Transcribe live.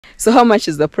So how much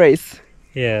is the price?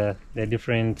 Yeah, they're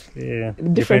different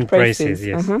prices.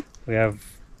 Yes, we have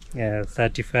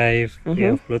 35. We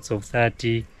have plots of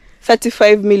 30.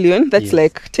 35 million. That's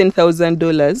like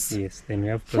 $10,000. Yes. Then we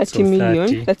have plots 30 of million.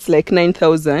 30. That's like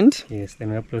 9,000. Yes. Then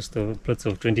we have plots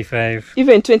of 25.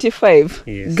 Even 25.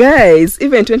 Yes. Guys,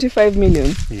 even 25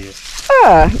 million. Yes.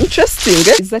 Ah, interesting.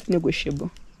 Is that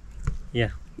negotiable? Yeah.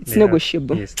 It's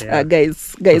negotiable. Yes,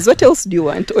 guys, what else do you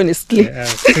want, honestly?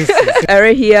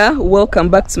 Alright, here, welcome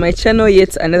back to my channel.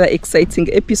 Yet another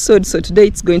exciting episode. So today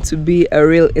it's going to be a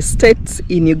real estate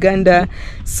in Uganda.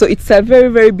 So it's a very,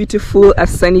 very beautiful,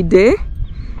 sunny day.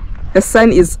 The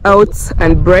sun is out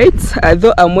and bright.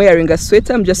 Although I'm wearing a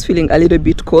sweater, I'm just feeling a little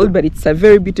bit cold, but it's a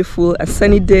very beautiful,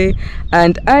 sunny day.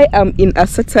 And I am in a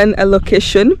certain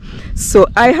location. So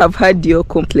I have had your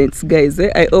complaints, guys.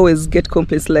 I always get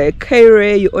complaints like, hey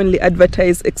Ray, you only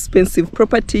advertise expensive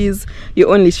properties. You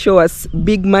only show us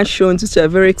big mansions, which are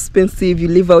very expensive. You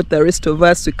leave out the rest of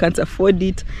us. We can't afford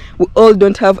it. We all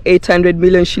don't have 800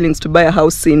 million shillings to buy a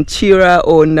house in Kiira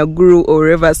or Nakwero or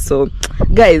wherever. So,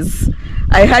 guys,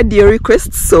 I had your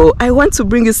request, so I want to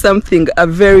bring you something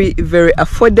very, very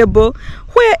affordable,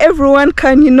 where everyone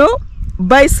can, you know,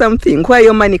 buy something, where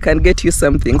your money can get you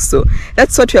something. So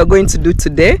that's what we are going to do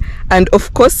today. And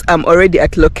of course, I'm already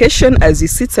at location. As you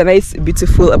see, it's a nice,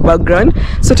 beautiful background.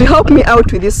 So to help me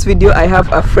out with this video, I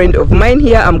have a friend of mine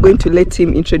here. I'm going to let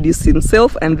him introduce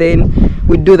himself, and then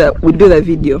we do the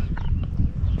video.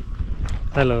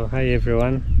 Hello, hi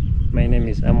everyone. My name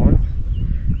is Amon.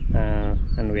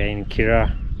 And we are in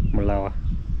Kiira, Malawi.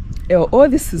 Oh,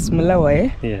 this is Malawi,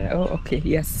 eh? Yeah. Oh, okay,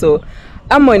 yes. So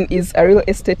Amon is a real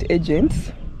estate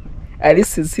agent.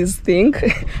 This is his thing.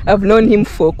 I've known him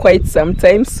for quite some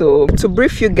time. So to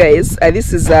brief you guys,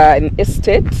 this is an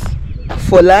estate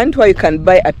for land where you can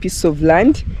buy a piece of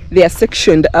land. They are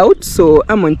sectioned out. So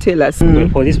Amon, tell us.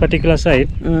 For this particular site,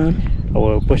 I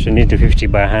will portion it to 50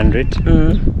 by 100.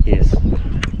 Yes.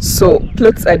 So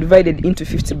plots are divided into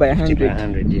 50 by 100. 50 by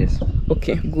 100, yes.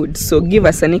 Okay, good. So give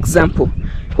us an example.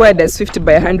 Where does 50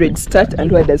 by 100 start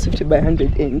and where does 50 by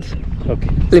 100 end? Okay.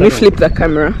 Let me flip the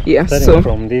camera. Yeah. So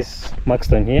from this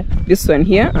markstone here. This one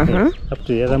here. Yes, up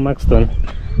to the other markstone.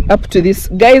 Up to this,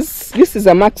 guys. This is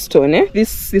a markstone, eh?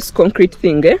 This concrete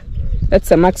thing, eh?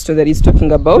 That's a markstone that he's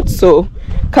talking about. So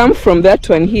come from that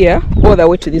one here all the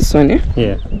way to this one, eh?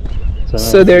 Yeah.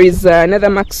 So there is another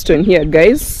markstone here,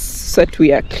 guys, so that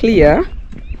we are clear.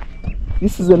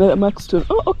 This is another markstone.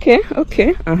 Oh, okay.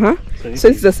 So this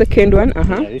is the second one.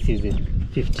 Yeah, this is the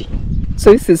 50.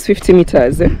 So this is 50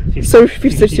 meters.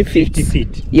 50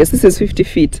 feet. Yes, this is 50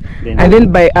 feet. And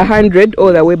then by 100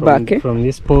 all the way back. From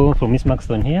this pole, from this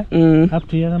markstone here, up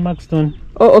to the other markstone.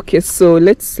 Oh, okay. So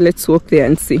let's walk there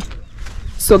and see.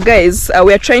 So guys,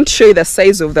 we are trying to show you the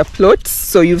size of the plot.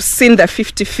 So you've seen the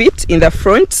 50 feet in the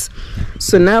front.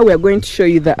 So now we are going to show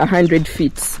you the 100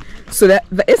 feet. So that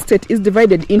the estate is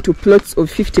divided into plots of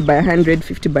 50 by 100,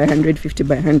 50 by 100, 50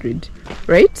 by 100,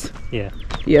 right? Yeah.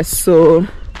 Yes. So,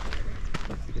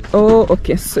 oh,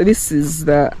 okay. So this is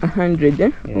the 100.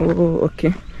 Eh? Yeah. Oh,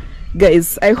 okay.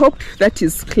 Guys, I hope that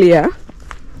is clear.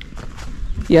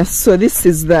 Yes. So this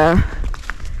is the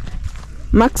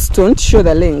markstone to show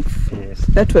the length. Yes.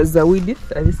 That was the width.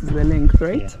 This is the length,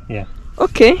 right? Yeah.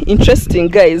 Okay, interesting,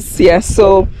 guys. Yeah,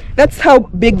 so that's how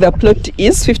big the plot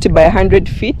is, 50 by 100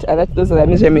 feet. Those are the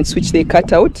measurements which they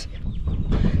cut out.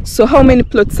 So how many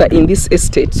plots are in this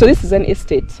estate? So this is an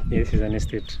estate. Yes, this is an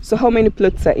estate. So how many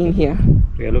plots are in here?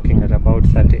 We are looking at about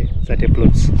 30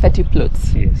 plots. 30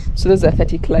 plots. Yes. So those are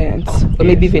 30 clients, or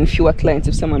maybe even fewer clients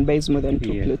if someone buys more than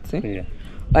 2 plots. Eh? Yeah.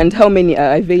 And how many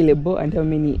are available and how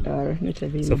many are not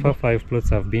available? So far 5 plots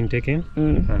have been taken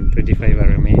and 25 are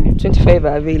remaining. 25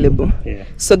 are available. Yeah.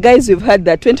 So guys, we've heard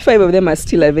that 25 of them are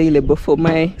still available for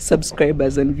my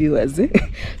subscribers and viewers.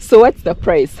 So what's the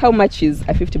price? How much is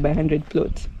a 50 by 100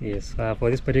 plot? Yes,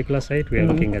 for this particular site we are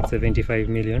looking at 75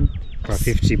 million for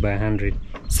 50 by 100.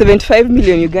 75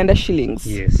 million Uganda shillings.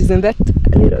 Yes. Isn't that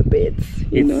a little bit,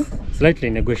 you know? Slightly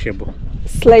negotiable.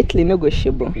 Slightly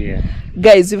negotiable. Yeah.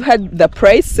 Guys, you've had the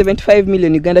price, 75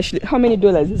 million Uganda shillings. How many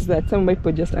dollars is that? Some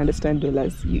people just understand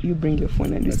dollars. You bring your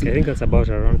phone and you see. I think that's about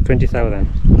around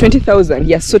 20,000. 20,000,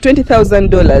 yes. So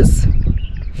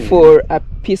 $20,000 for a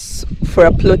piece, for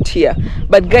a plot here.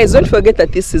 But guys, don't forget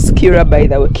that this is Kiira, by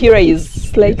the way. Kiira is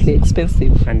slightly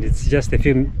expensive, and it's just a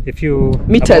few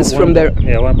meters from the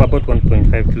about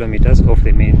 1.5 kilometers off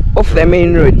the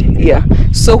main road. Yeah.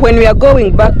 So when we are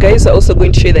going back, guys, are also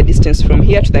going to show you the distance from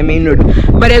here to the main road.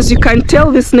 But as you can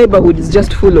tell, this neighborhood is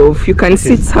just full of, you can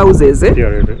see it's houses, eh?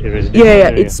 Yeah,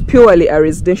 it's purely a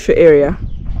residential area.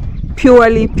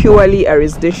 purely a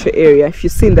residential area. If you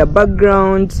see in the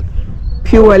background,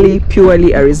 purely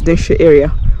a residential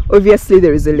area. Obviously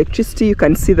there is electricity, you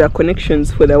can see the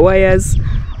connections for the wires.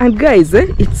 And guys,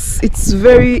 it's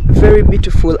very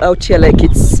beautiful out here. Like,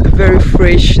 it's very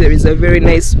fresh, there is a very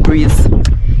nice breeze.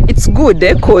 It's good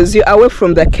because you're away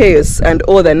from the chaos and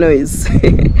all the noise.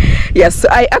 Yeah, so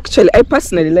I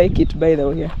personally like it, by the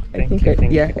way.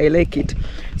 Yeah, I like it.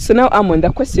 So now, Amon,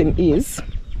 the question is,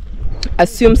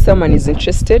 assume someone is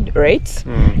interested, right?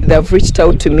 They've reached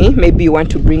out to me, maybe you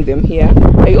want to bring them here.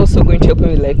 Are you also going to help me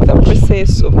with like the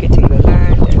process of getting the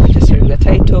land and registering the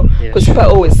title? Because people are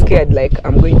always scared, like,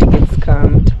 I'm going to get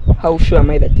scammed. How sure am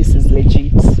I that this is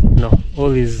legit? No, all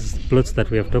these plots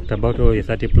that we have talked about, all the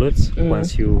 30 plots,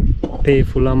 once you pay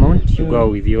full amount, you go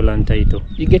with your land title.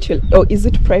 You get your, oh, is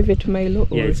it private Milo?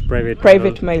 Or? Yeah, it's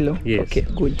private Milo. Yes. Okay,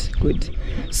 good.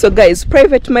 So guys,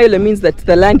 private Milo means that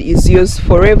the land is yours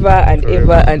forever and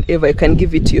ever. You can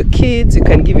give it to your kids, you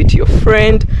can give it to your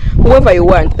friend, whoever you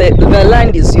want. The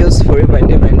land is yours forever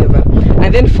and ever.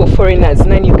 And then for foreigners,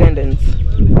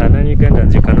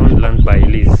 non-Ugandans, you can own land by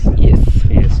lease. Yes,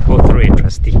 or through a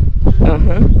trustee.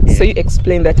 So you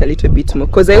explain that a little bit more,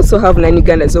 because I also have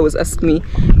non-Ugandans always ask me,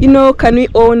 you know, can we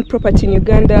own property in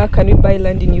Uganda? Can we buy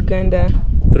land in Uganda?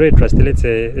 Through a trustee,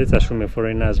 let's assume a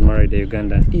foreigner has married a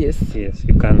Ugandan. Yes,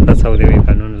 you can. That's how you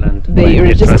can own land. They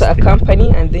register a company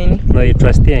and then. No, a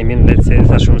trustee. I mean, let's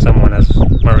assume someone has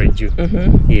married you.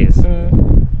 Yes.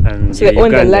 And so they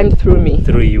own the land through me.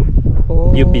 Through you.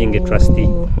 You being a trustee.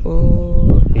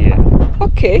 Yeah.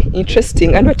 Okay,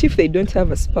 interesting. And what if they don't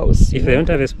have a spouse? If they don't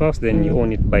have a spouse, then you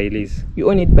own it by lease. You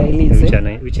own it by lease,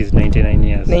 which is 99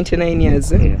 years. 99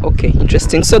 years. Yeah. Okay,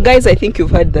 interesting. So guys, I think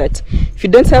you've heard that. If you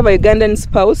don't have a Ugandan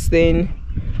spouse, then,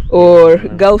 or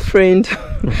girlfriend,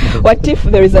 what if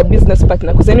there is a business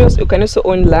partner? Because you can also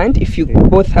own land if you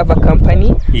both have a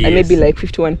company, and maybe like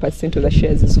 51% of the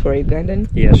shares is for a Ugandan.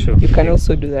 Yeah, sure. You can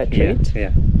also do that, right?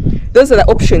 Yeah. Those are the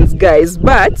options, guys,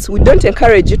 but we don't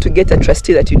encourage you to get a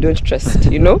trustee that you don't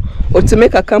trust, you know, or to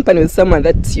make a company with someone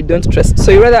that you don't trust.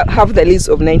 So you rather have the lease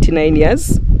of 99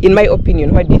 years, in my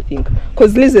opinion. What do you think?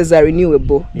 Because leases are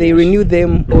renewable. They renew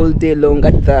them all day long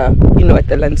at the, you know, at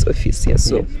the lands office. Yeah,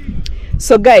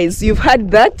 so guys, you've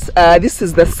heard that. This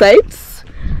is the site,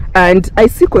 and I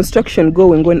see construction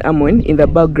going on, Amon, in the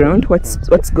background.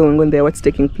 What's going on there? What's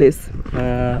taking place?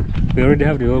 We already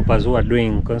have developers who are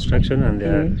doing construction, and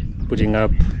they're putting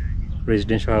up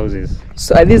residential houses.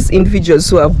 So are these individuals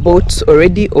who have bought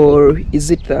already, or is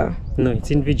it the... No,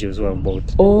 it's individuals who have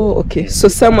bought. Oh, okay. So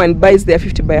someone buys their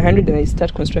 50 by 100 and they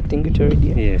start constructing it already?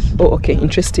 Yes. Oh, okay.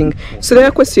 Interesting. So the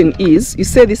other question is, you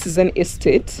say this is an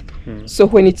estate. So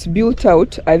when it's built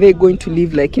out, are they going to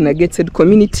live like in a gated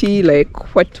community?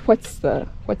 Like what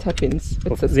happens?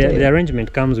 The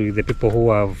arrangement comes with the people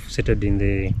who have settled in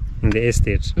the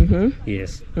estate.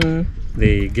 Yes.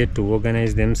 They get to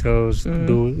organize themselves.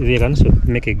 They can also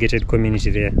make a gated community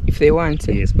there if they want.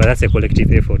 Yes, but that's a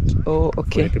collective effort. Oh,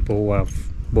 okay. For the people who have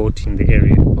bought in the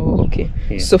area. Oh, okay.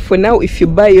 Yeah. So for now, if you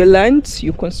buy your land,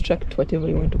 you construct whatever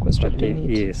you want to construct in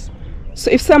it. Yes.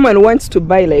 So if someone wants to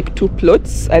buy like 2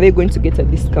 plots, are they going to get a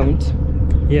discount?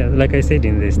 Yeah, like I said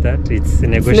in the start, it's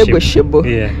negotiable. It's negotiable.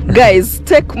 Yeah. Guys,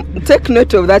 take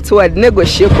note of that word,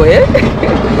 negotiable.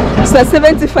 So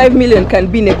 75 million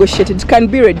can be negotiated, can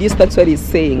be reduced. That's what he's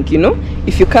saying. You know,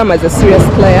 if you come as a serious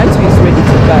client who is ready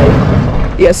to buy.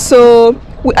 Yeah. So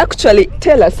we actually,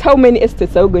 tell us, how many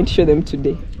estates are we going to show them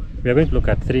today? We are going to look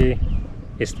at 3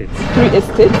 estates. 3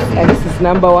 estates, and this is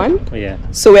number 1. Yeah.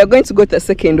 So we are going to go to the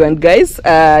second one, guys.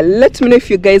 Let me know if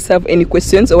you guys have any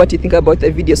questions or what you think about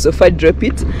the video so far. Drop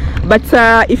it. But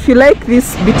if you like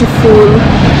this beautiful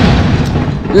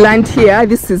land here,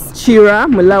 this is Kiira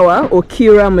Malawa, or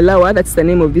Kiira Malawa, that's the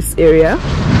name of this area.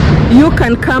 You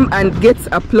can come and get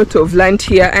a plot of land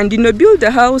here and, you know, build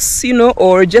a house, you know,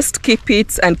 or just keep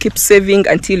it and keep saving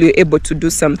until you're able to do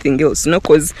something else, you know,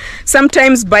 because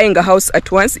sometimes buying a house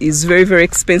at once is very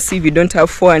expensive. You don't have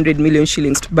 400 million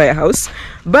shillings to buy a house,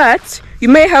 but you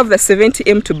may have the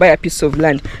 70M to buy a piece of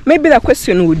land. Maybe the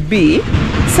question would be,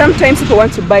 sometimes people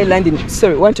want to buy land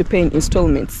want to pay in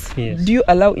installments. Yes. Do you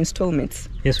allow installments?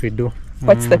 Yes, we do.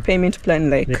 What's the payment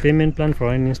plan like? The payment plan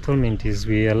for an installment is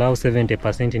we allow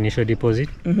 70% initial deposit.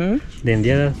 Then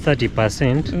the other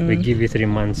 30% we give you 3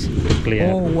 months to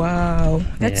clear. Oh wow,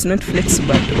 that's not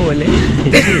flexible at all.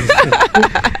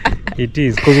 It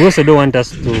is, because we also don't want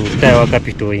us to tie our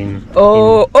capital in.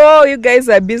 Oh, you guys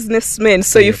are businessmen.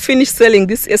 So you finish selling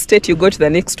this estate, you go to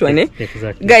the next one,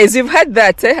 Exactly. Guys, you've heard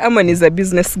that, Aman is a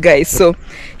business guy. So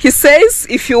he says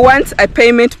if you want a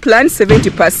payment plan,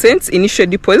 70% initial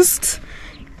deposit,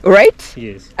 right?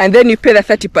 Yes. And then you pay the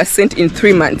 30% in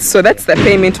 3 months. So that's the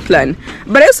payment plan.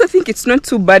 But I also think it's not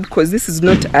too bad because this is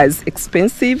not as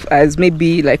expensive as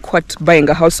maybe like what buying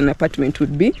a house or an apartment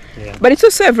would be. Yeah. But it's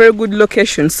also a very good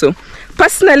location. So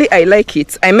personally, I like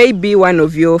it. I may be one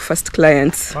of your first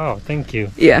clients. Wow, thank you.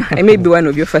 Yeah, I may be one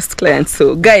of your first clients.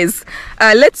 So guys,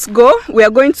 let's go. We are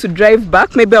going to drive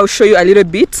back. Maybe I'll show you a little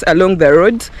bit along the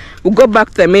road. We'll go back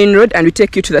to the main road and we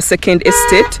take you to the second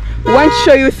estate. We want to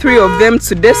show you 3 of them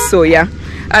today. So yeah,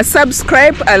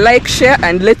 subscribe, like, share,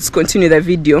 and let's continue the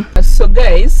video. So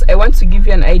guys, I want to give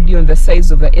you an idea on the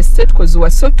size of the estate because we're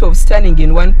sort of standing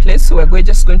in one place. So we're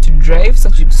just going to drive so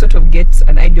you sort of get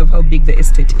an idea of how big the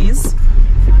estate is.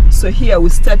 So here we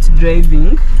start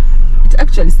driving. It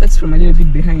actually starts from a little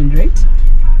bit behind, right?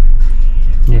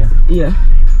 Yeah. Yeah.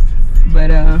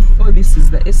 But all this is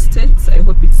the estate. I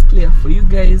hope it's clear for you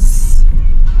guys.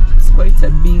 It's quite a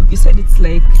big. You said it's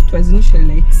like, it was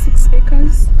initially like 6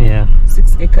 acres. Yeah.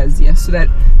 6 acres, yeah. So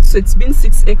it's been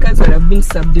 6 acres that have been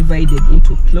subdivided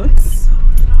into plots.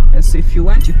 So if you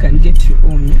want, you can get your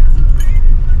own.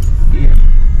 Yeah.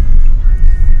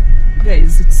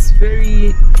 Guys, it's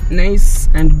very nice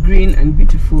and green and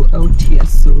beautiful out here.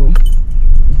 So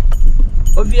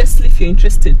obviously, if you're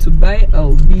interested to buy,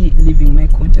 I'll be leaving my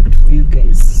contact for you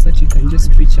guys so that you can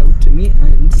just reach out to me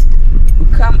and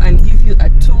we'll come and give you a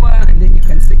tour and then you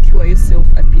can secure yourself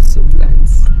a piece of land.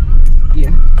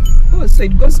 Yeah. Oh, so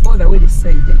it goes all the way this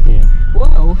side. Yeah.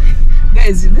 Wow.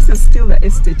 Guys, this is still the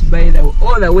estate by the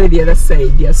all the way the other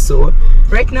side. Yeah. So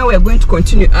right now we are going to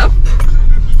continue up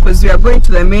because we are going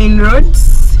to the main road.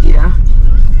 Yeah.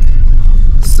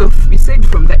 So we said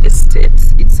from the estate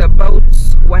it's about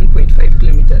 1.5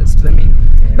 kilometers to the main.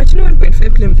 Yeah. But you know,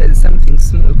 1.5 kilometers is something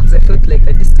small because I felt like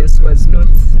the distance was not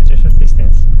Such a short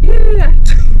distance. Yeah.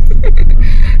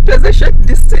 It was a short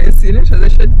distance, you know, it was a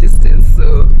short distance.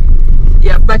 So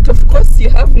yeah, but of course you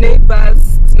have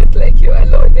neighbors. It's not like you're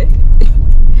alone, eh?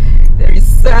 There is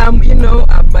some, you know,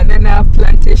 banana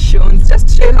plantations. Just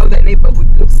to show you how the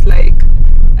neighborhood looks like.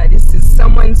 This is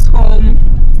someone's home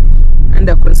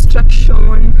under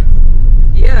construction.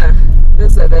 Yeah,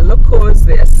 those are the locals.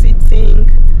 They are sitting.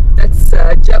 That's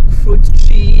a jackfruit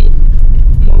tree,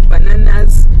 more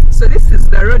bananas. So this is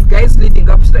the road, guys, leading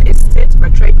up to the estate,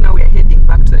 but right now we are heading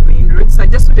back to the main road. So I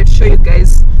just wanted to show you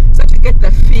guys so that you get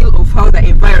the feel of how the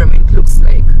environment looks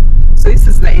like. So this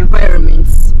is the environment,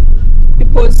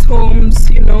 people's homes,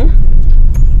 you know.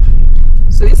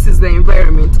 So this is the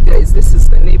environment, guys. This is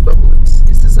the neighborhood.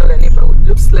 This is how the neighborhood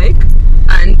looks like.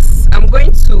 And I'm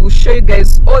going to show you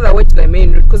guys all the way to the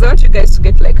main road because I want you guys to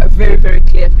get like a very, very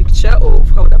clear picture of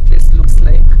how the place looks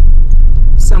like.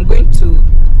 So I'm going to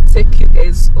take you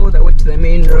guys all the way to the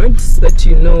main road so that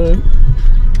you know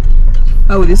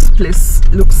how this place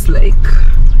looks like.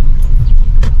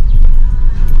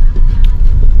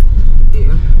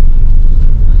 Yeah.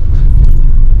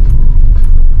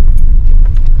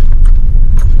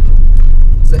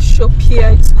 There's a shop here,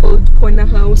 it's called Corner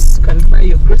House. You can buy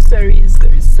your groceries.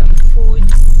 There is some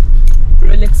foods.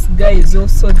 Rolex guy is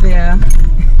also there.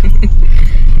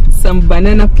 Some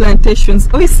banana plantations.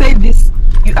 Oh, you said this.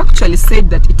 You actually said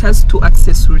that it has 2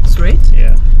 access routes, right?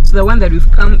 Yeah. So the one that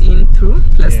we've come in through,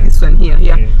 plus this one here.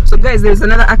 Yeah. So guys, there's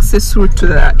another access route to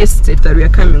the estate that we are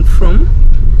coming from.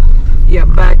 Yeah,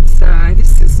 but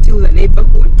this is still the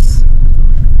neighborhood.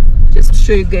 Just to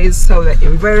show you guys how the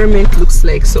environment looks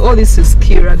like. So all this is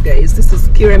Kiira, guys. This is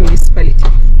Kiira municipality.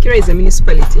 Kiira is a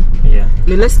municipality. Yeah.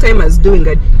 The last time I was doing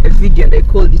a video and I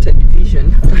called it a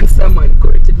division, and someone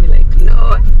corrected me like,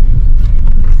 no,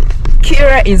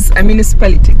 Kiira is a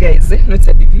municipality, guys, not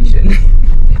a division.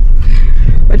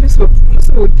 But most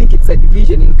people would think it's a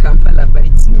division in Kampala, but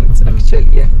it's not actually,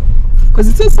 yeah. Because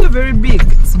it's also very big.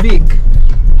 It's big.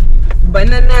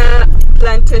 Banana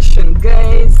plantation,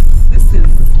 guys. This is,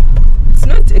 it's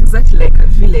not exactly like a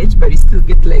village, but you still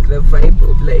get like the vibe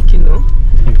of like, you know,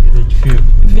 village feel.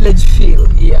 Village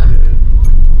feel, yeah.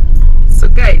 So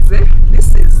guys,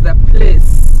 this is the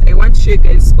place. I want to show you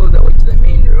guys all the way to the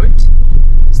main road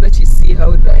so that you see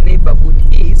how the neighborhood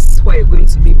is, where you're going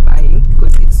to be buying,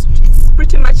 because it's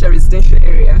pretty much a residential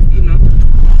area, you know.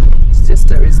 It's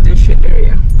just a residential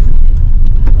area.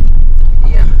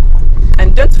 Yeah.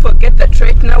 And don't forget that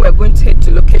right now we're going to head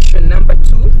to location number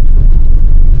 2.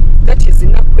 That is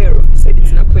in Nakwero. You said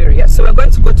it's Nakwero, yeah. So we're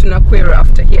going to go to Nakwero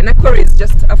after here. Nakwero is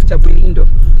just after Bulindo.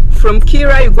 From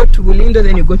Kiira you go to Bulindo,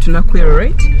 then you go to Nakwero,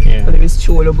 right? Yeah. But there is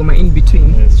Chiwologoma in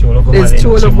between. There's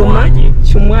Chiwologoma,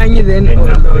 Chumwanyi, then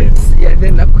Nakwero. Yeah,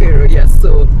 then Nakwero, yeah.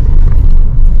 So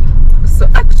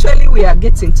actually we are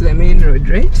getting to the main road,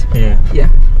 right? Yeah. Yeah.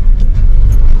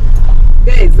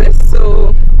 Guys,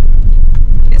 so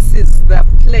this is the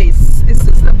place. This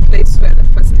is the place where the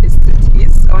first estate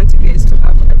is. I want you guys to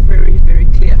have a very, very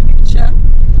clear picture.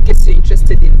 In case you're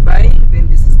interested in buying, then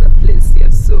this is the place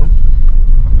here. So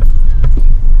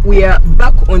we are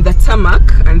back on the tarmac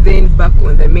and then back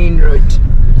on the main road.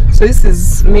 So this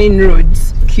is main road,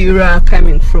 Kiira,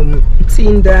 coming from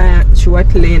Tinda,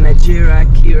 Chiwatle, Nigeria,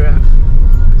 Kiira.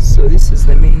 So this is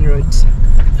the main road.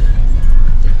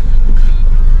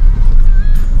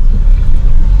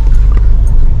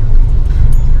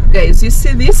 Guys, you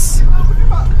see this?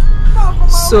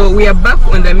 So we are back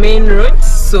on the main road.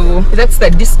 So that's the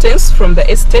distance from the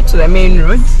estate to the main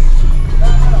road.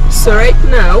 So right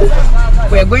now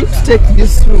we are going to take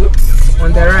this route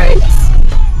on the right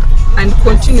and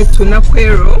continue to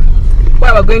Nakwero,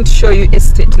 where we're going to show you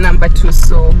estate number 2.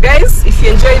 So guys, if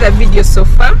you enjoy the video so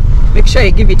far, make sure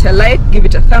you give it a like, give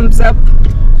it a thumbs up.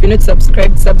 If you're not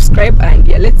subscribed, subscribe. And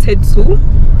yeah, let's head to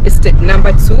estate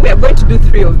number 2. We are going to do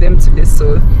 3 of them today,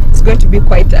 so it's going to be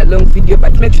quite a long video,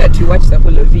 but make sure to watch the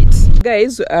whole of it.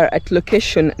 Guys, we are at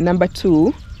location number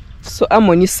 2. So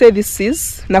Amon, you say this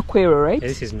is Nakwero, right? Yeah,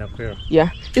 this is Nakwero.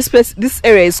 Yeah, this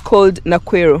area is called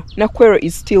Nakwero. Nakwero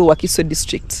is still Wakiso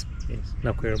district. Yes,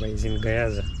 Nakwero, but it's in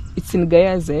Gayaza. It's in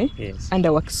Gayaza, eh? Yes. Under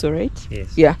Wakiso, right?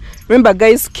 Yes. Yeah. Remember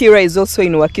guys, Kiira is also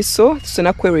in Wakiso, so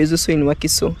Nakwero is also in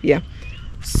Wakiso. Yeah.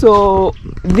 So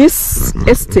this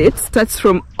estate starts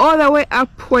from all the way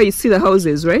up where you see the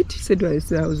houses, right? You said where you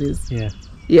see the houses. Yeah.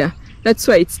 Yeah. That's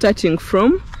where it's starting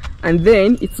from. And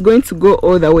then it's going to go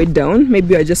all the way down.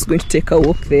 Maybe you're just going to take a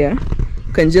walk there.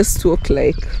 You can just walk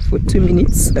like for 2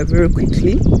 minutes very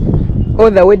quickly.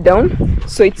 All the way down.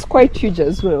 So it's quite huge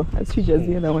as well. As huge as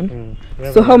the other one.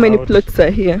 So how many plots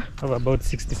are here? I have about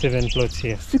 67 plots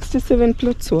here. 67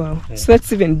 plots, wow. Yeah. So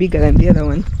that's even bigger than the other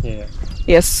one. Yeah.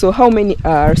 Yes, so how many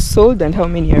are sold and how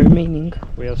many are remaining?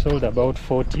 We have sold about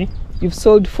 40. You've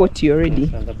sold 40 already?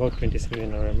 Yes, and about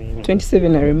 27 are remaining.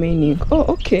 27 are remaining. Oh,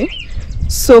 okay.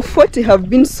 So 40 have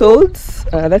been sold,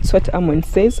 that's what Amon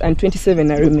says, and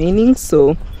 27 are remaining.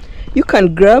 So you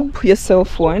can grab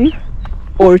yourself 1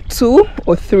 or 2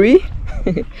 or 3,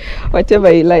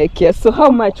 whatever you like. Yeah. So how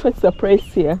much? What's the price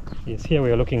here? Yes, here we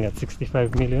are looking at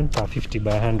 65 million per 50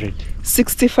 by 100.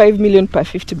 65 million per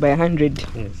 50 by 100.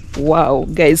 Yes. Wow,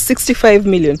 guys, 65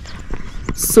 million.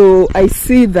 So I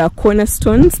see the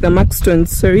cornerstones, the mark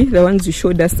stones, sorry, the ones you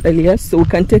showed us earlier. So we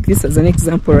can take this as an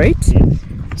example, right? Yes.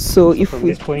 So if from we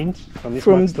this point, from this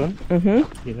mark stone,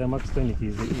 the mark stone, it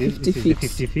is 50 this feet.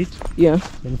 is 50 feet. Yeah.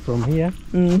 Then from here,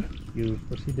 you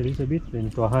proceed a little bit, then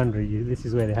to 100. This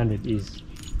is where the 100 is,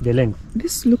 the length.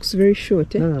 This looks very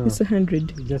short, eh? No. It's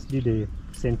 100. You just do the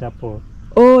center pole.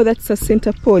 Oh, that's a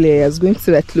center pole. Yeah, I was going to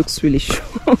say that looks really short.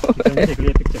 You can get a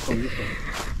clear picture from this one.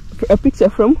 A picture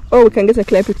from? Oh, we can get a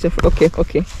clear picture from.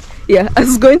 Okay. Yeah, I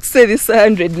was going to say this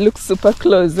 100 looks super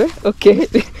close, eh? Okay.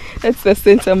 That's the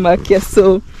center mark. Yeah,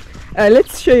 so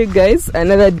let's show you guys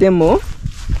another demo.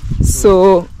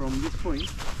 So from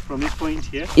this point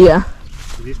here, yeah,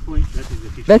 to this point, that is the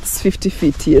 50. That's 50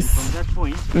 feet, yes. From that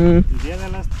point to the other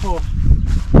last pole.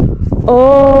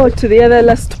 Oh, to the other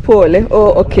last pole, eh?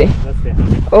 Oh, okay. That's the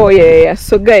 100. Oh, yeah.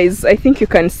 So guys, I think you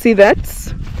can see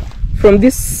that from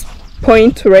this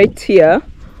point right here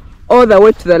all the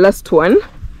way to the last one,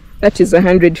 that is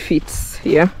 100 feet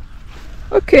here.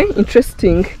 Okay,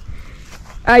 interesting.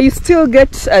 You still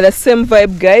get the same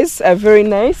vibe, guys. Very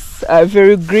nice,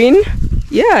 very green.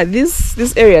 Yeah,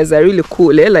 these areas are really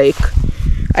cool, eh? Like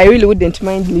I really wouldn't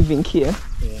mind living here.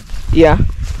 Yeah,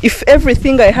 if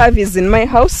everything I have is in my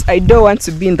house, I don't want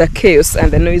to be in the chaos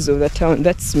and the noise of the town.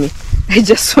 That's me. I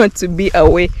just want to be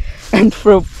away and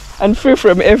free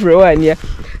from everyone. Yeah.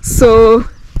 So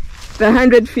the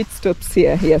 100 feet stops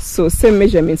here. Yes. So same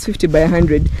measurements, 50 by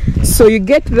 100. So you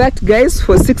get that, guys,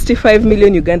 for 65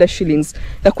 million Uganda shillings.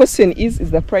 The question is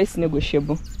the price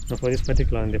negotiable? No, for this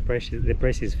particular one, the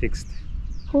price is fixed.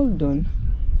 Hold on.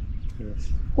 Yes.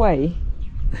 Why?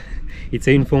 It's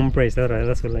an informed price.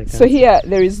 That's what I can So say. here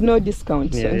there is no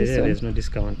discount. Yeah, on this one. there's no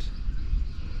discount.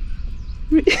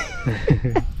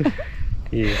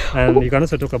 Yes, and you can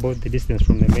also talk about the distance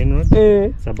from the main road.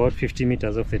 It's about 50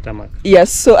 meters off the tarmac. Yes,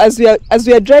 so as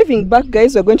we are driving back,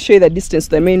 guys, we're going to show you the distance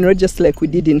to the main road, just like we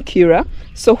did in Kiira.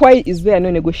 So why is there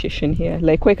no negotiation here?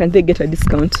 Like, why can't they get a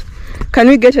discount? Can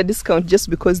we get a discount just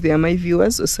because they are my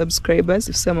viewers or subscribers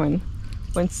if someone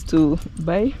wants to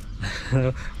buy?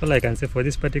 All I can say for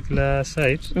this particular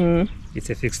site, it's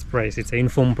a fixed price. It's an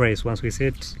informed price. Once we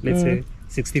set, let's say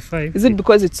 65. Is it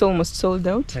because it's almost sold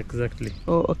out? Exactly.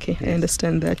 Oh, okay. Yes. I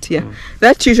understand that. Yeah.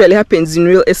 That usually happens in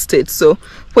real estate. So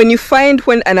when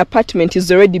an apartment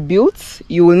is already built,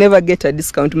 you will never get a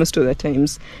discount most of the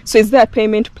times. So is there a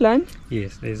payment plan?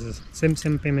 Yes, there's a same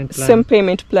payment plan. Same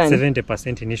payment plan.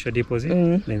 70% initial deposit,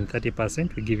 then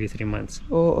 30% we give you 3 months.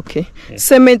 Oh, okay. Yeah.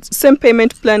 Same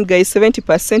payment plan, guys.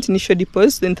 70% initial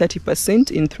deposit, then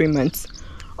 30% in 3 months.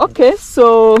 Okay,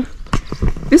 so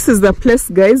this is the place,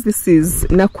 guys. This is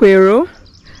Nakwero,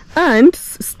 and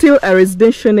still a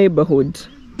residential neighborhood.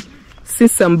 See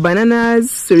some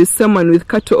bananas. There is someone with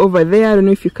cattle over there. I don't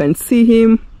know if you can see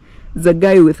him. There's a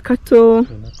guy with cattle.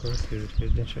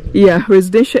 Yeah,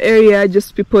 residential area,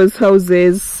 just people's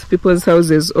houses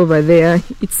over there.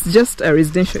 It's just a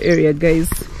residential area, guys.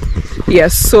 Yeah,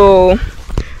 so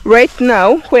right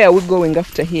now, where are we going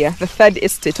after here? The third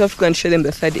estate. I've gone to show them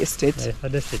the third estate. The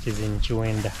third estate is in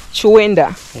Kiwenda.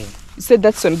 Kiwenda. Yeah. You said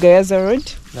that's on Gayaza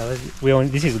Road? Now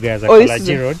this is Gayaza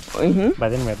Road, but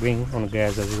then we're going on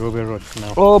Gayaza Zirobe Road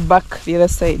now. Oh, back the other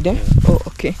side, eh? Yeah. Oh,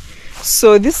 okay.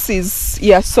 So this is,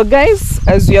 yeah, so guys,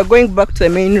 as we are going back to the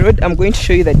main road, I'm going to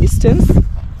show you the distance.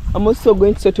 I'm also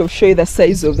going to sort of show you the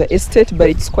size of the estate, but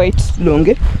it's quite long,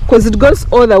 because it goes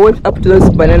all the way up to those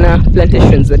banana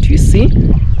plantations that you see,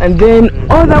 and then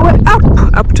all the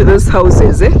way up to those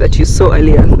houses that you saw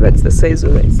earlier. That's the size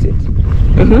of the estate.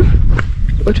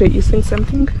 What are you saying?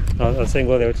 Something? I was saying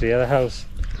all the way to the other house.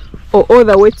 Oh, all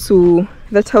the way to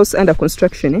that house under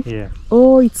construction, eh? Yeah.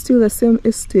 Oh, it's still the same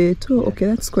estate. Oh, yeah. Okay,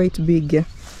 that's quite big. Yeah.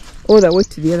 All the way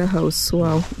to the other house.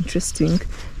 Wow, interesting.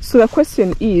 So the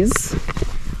question is,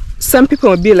 some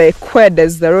people will be like, where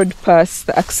does the road pass,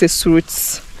 the access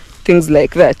routes, things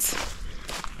like that?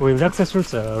 Well, the access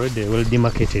routes are already well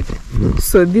demarcated.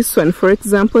 So this one, for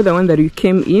example, the one that you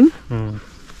came in.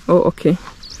 Oh, okay.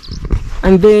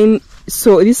 And then,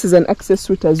 so this is an access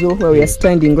route as well where we are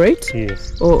standing, right?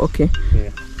 Yes. Oh, okay. Yeah.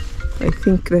 I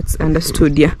think that's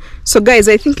understood. Yeah. So guys,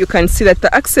 I think you can see that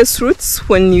the access routes,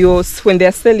 when they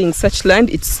are selling such land,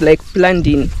 it's like planned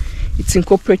in, it's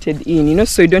incorporated in, you know,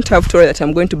 so you don't have to worry that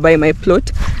I'm going to buy my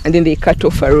plot and then they cut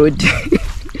off a road.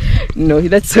 No,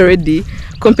 that's already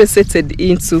compensated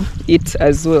into it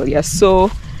as well. Yeah.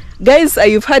 So guys,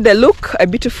 you've had a look, a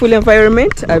beautiful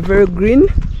environment, a very green.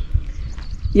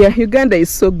 Yeah, Uganda is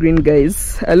so green,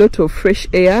 guys. A lot of fresh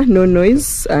air, no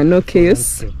noise, no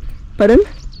chaos. Pardon?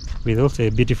 With also a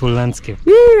beautiful landscape.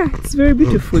 Yeah, it's very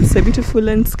beautiful. It's a beautiful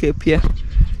landscape. Yeah.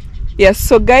 Yeah,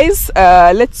 so guys,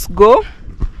 let's go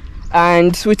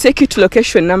and we'll take you to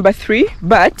location number 3,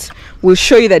 but we'll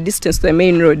show you the distance to the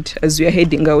main road as we are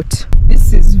heading out.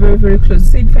 This is very, very close.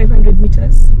 Say 500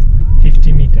 meters?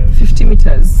 50 meters. 50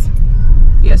 meters.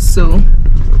 Yeah, so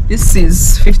this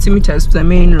is 50 meters to the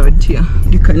main road here.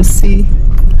 You can see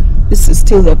this is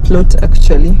still the plot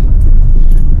actually.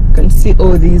 You can see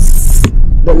all these,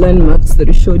 the landmarks that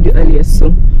I showed you earlier.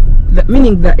 So that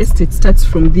meaning the estate starts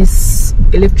from this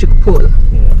electric pole,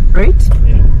 right?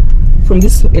 Yeah. From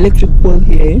this electric pole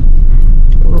here.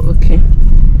 Oh, okay.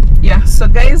 Yeah, so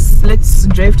guys, let's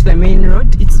drive to the main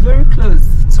road. It's very close.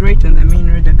 It's right on the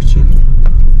main road actually.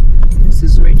 This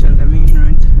is right on the main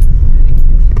road.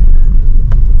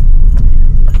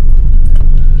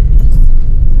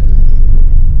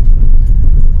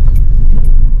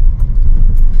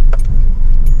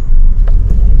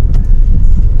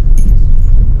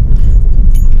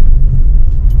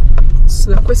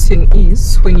 So the question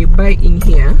is, when you buy in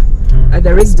here, are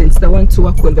the residents that want to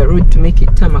work on the road to make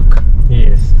it tarmac?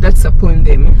 Yes. That's upon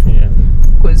them. Yeah.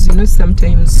 Because you know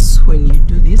sometimes when you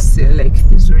do this, like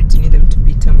these roads, you need them to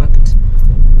be tarmacked.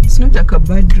 It's not like a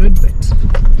bad road, but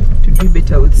to do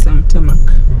better with some tarmac.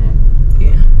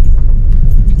 Yeah.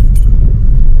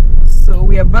 So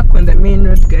we are back on the main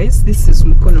road, guys. This is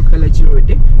Mukono Kalaji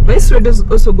Road. But this road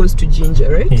also goes to Jinja,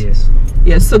 right? Yes.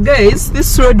 Yeah, so guys,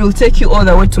 this road will take you all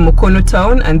the way to Mukono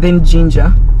town and then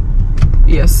Jinja.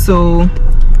 Yeah, so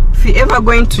if you're ever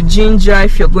going to Jinja,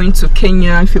 if you're going to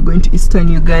Kenya, if you're going to Eastern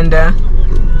Uganda,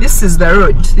 this is the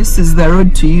road. This is the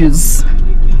road to use.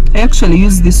 I actually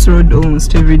use this road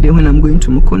almost every day when I'm going to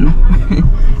Mukono.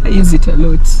 I use it a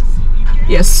lot.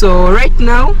 Yeah, so right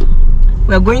now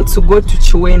we're going to go to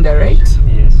Kiwenda, right?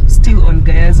 Yes. Still on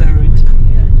Gayaza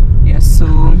Road. Yeah,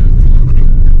 so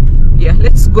yeah,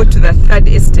 let's go to the third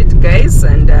estate, guys,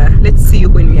 and let's see you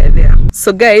when we are there.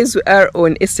 So guys, we are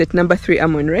on estate number 3,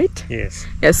 Amon, right? Yes.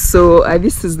 Yes, so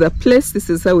this is the place. This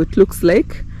is how it looks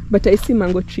like, but I see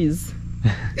mango trees.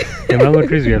 The mango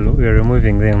trees, we are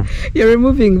removing them. You're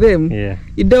removing them? Yeah.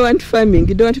 You don't want farming?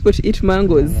 You don't want people to eat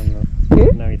mangoes? No.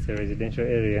 Okay? Now it's a residential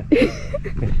area.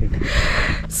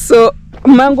 So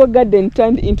mango garden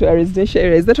turned into a residential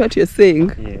area, is that what you're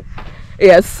saying? Yes.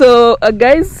 Yeah, so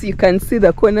guys, you can see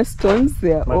the cornerstones.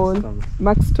 They are all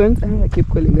mark stones. I keep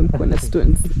calling them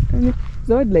cornerstones. The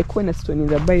word like cornerstone in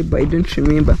the Bible, I don't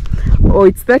remember. Oh,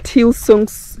 it's that hill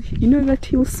songs. You know that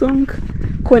hill song,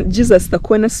 Jesus the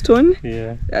Cornerstone?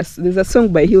 Yeah. There's a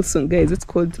song by Hillsong, guys. It's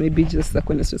called maybe Jesus the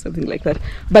Cornerstone, something like that.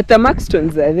 But the mark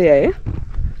stones are there. Eh?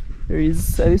 There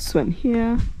is this one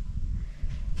here.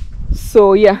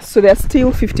 So yeah, so they're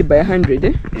still 50 by 100.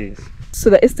 Eh? Yes. So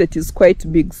the estate is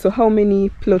quite big. So how many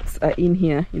plots are in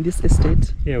here in this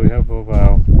estate? Yeah, we have over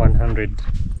 100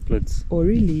 plots. Oh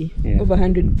really? Yeah. Over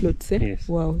 100 plots, eh? Yes.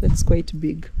 Wow, that's quite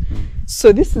big.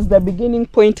 So this is the beginning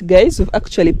point, guys. We've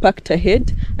actually packed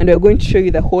ahead and we're going to show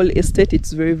you the whole estate.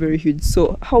 It's very, very huge.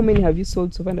 So how many have you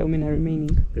sold so far and how many are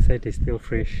remaining? The site is still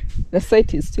fresh. The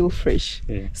site is still fresh.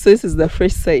 Yeah. So this is the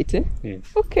fresh site, eh? Yes.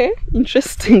 Okay,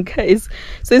 interesting, guys.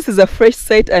 So this is a fresh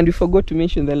site and we forgot to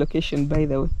mention the location, by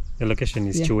the way. The location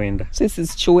is Kiwenda. So this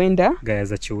is Kiwenda.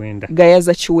 Gayaza Kiwenda.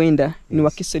 Gayaza Kiwenda in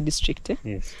Yes. Wakiso district. Eh?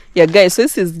 Yes. Yeah, guys, so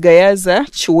this is Gayaza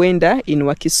Kiwenda in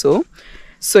Wakiso.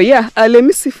 So yeah, let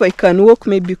me see if I can walk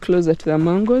maybe closer to the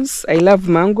mangoes. I love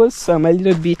mangoes, so I'm a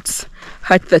little bit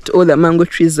hurt that all the mango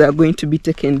trees are going to be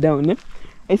taken down. Eh?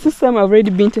 I see some have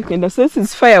already been taken down. So this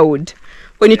is firewood.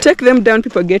 When you take them down,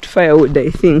 people get firewood,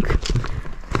 I think.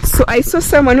 So I saw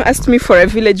someone who asked me for a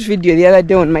village video the other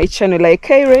day on my channel, like,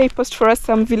 hey Ray, post for us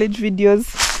some village videos.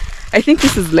 I think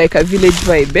this is like a village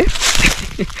vibe,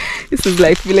 eh? This is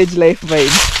like village life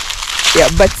vibe. Yeah,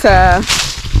 but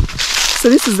so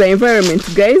this is the environment,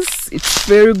 guys. It's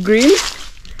very green,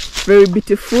 very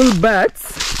beautiful. But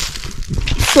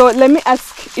so let me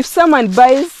ask, if someone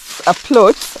buys a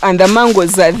plot and the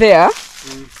mangoes are there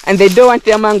and they don't want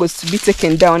their mangoes to be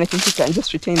taken down, I think you can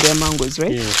just retain their mangoes,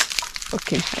 right? Yes.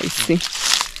 Okay, I see.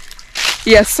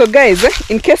 Yeah, so guys,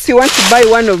 in case you want to buy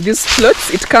one of these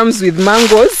plots, it comes with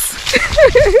mangoes.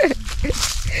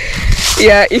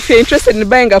 Yeah, if you're interested in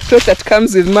buying a plot that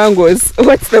comes with mangoes,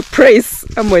 what's the price?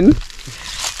 Amon?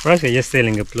 For us, we're just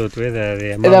selling a plot, whether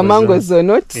they are mangoes or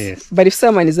not. Yes. But if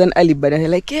someone is an early bird and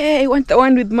they're like, hey, I want the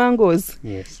one with mangoes,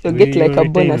 yes, you'll get like a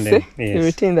bonus, eh? Yes. You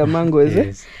retain the mangoes.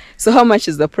 Yes. Eh? So how much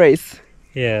is the price?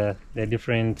 Yeah, they're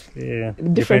different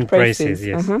prices.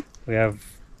 Yes. We have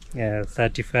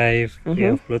 35. We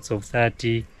have plots of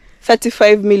 30.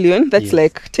 35 million, that's Yes.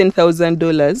 like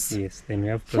 $10,000. Yes. Then we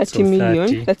have plots 30 of million,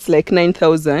 30. that's like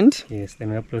 9,000. Yes. Then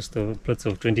we have plots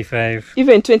of 25.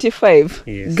 Even 25.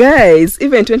 Yes. Guys,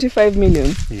 even 25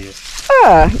 million. Yes.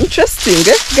 Ah, interesting,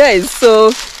 eh? Guys.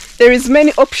 So there is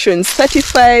many options.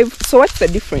 35. So what's the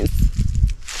difference?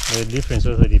 The difference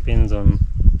also depends on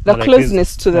The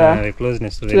closeness to the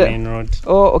closeness to the main road.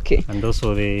 Oh, okay. And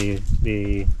also the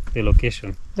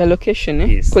location. The location, eh?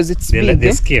 Yes. Because it's the big.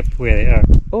 the scape where they are.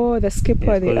 Oh, the scape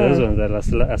where they those are.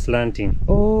 ones are slanting.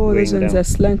 Oh, those ones down. are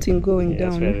slanting going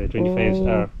down. That's where the 25s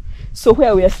are. So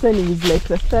where we are standing is like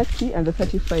the 30 and the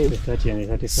 35. The 30 and the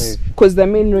 35. Because the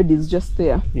main road is just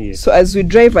there. Yes. So as we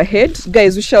drive ahead,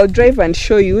 guys, we shall drive and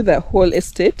show you the whole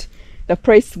estate. The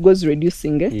price goes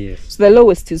reducing, eh? Yes. So the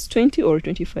lowest is 20 or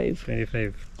 25?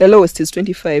 25. The lowest is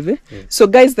 25, eh? Yes. So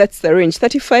guys, that's the range.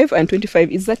 35 and 25.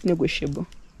 Is that negotiable?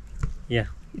 Yeah.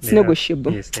 It's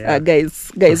negotiable. Yes, they are.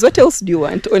 Guys, what else do you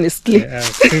want, honestly?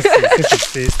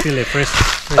 Since it's still a fresh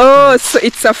Oh, so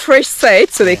it's a fresh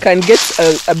site, so they can get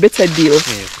a better deal.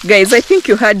 Yes. Guys, I think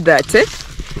you heard that, eh?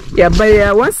 Yeah,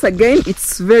 but once again,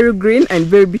 it's very green and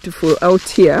very beautiful out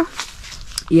here.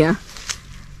 Yeah.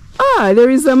 Ah, there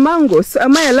is a mango. So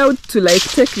am I allowed to like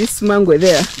take this mango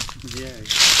there? Yeah.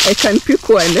 I can pick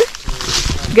one,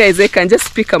 eh? Guys, I can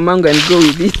just pick a mango and go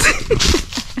with it.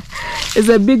 There's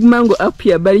a big mango up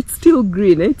here, but it's still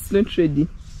green, eh? It's not ready.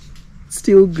 It's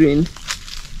still green.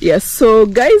 Yeah, so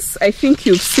guys, I think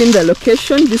you've seen the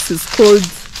location. This is called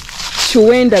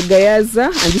Kiwenda, Gayaza,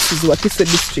 and this is Wakiso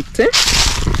district,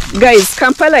 eh? Guys,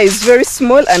 Kampala is very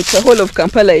small and the whole of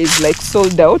Kampala is like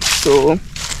sold out, so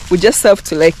we just have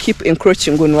to like keep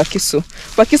encroaching on Wakiso.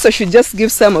 Wakiso should just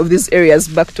give some of these areas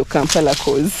back to Kampala,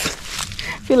 cause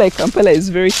I feel like Kampala is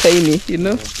very tiny, you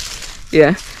know?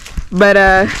 Yeah. But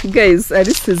guys,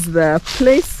 this is the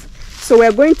place. So we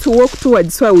are going to walk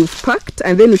towards where we've parked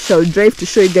and then we shall drive to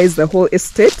show you guys the whole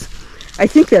estate. I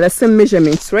think they're the same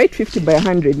measurements, right? 50 by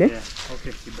 100, eh? Yeah, all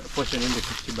 50 by, portioned into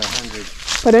 50 by 100.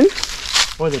 Pardon?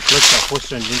 All the plots are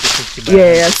portioned into 50 by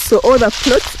 100. Yeah, so all the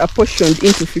plots are portioned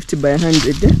into 50 by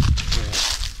 100. Eh? Yeah.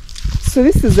 So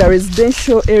this is a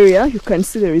residential area. You can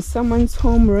see there is someone's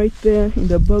home right there in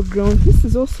the background. This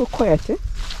is also quiet, eh?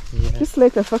 Yeah. Just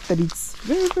like the fact that it's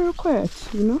very, very quiet,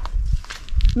 you know?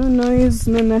 No noise,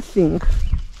 no nothing.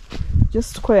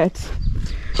 Just quiet.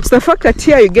 So the fact that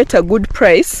here you get a good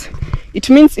price, it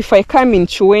means if I come in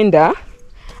Kiwenda,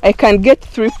 I can get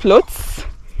 3 plots.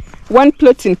 1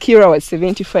 plot in Kiira was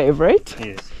 75, right?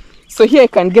 Yes. So here I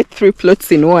can get 3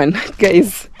 plots in one,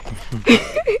 guys.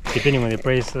 Depending on the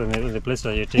price, the place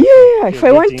that you're taking. Yeah,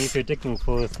 if you're taking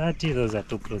for 30, those are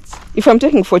 2 plots. If I'm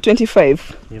taking for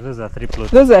 25, yeah, those are 3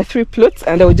 plots. Those are 3 plots,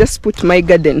 and I will just put my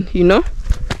garden, you know.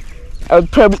 I'll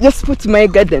probably just put my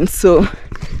garden. So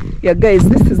yeah, guys,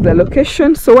 this is the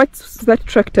location. So what's that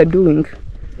tractor doing?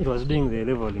 It was doing the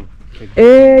leveling.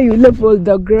 Hey, you level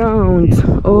the ground.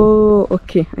 Oh,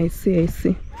 okay, I see.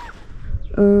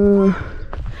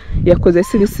 Yeah, because I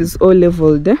see this is all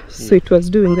leveled, so it was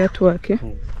doing that work.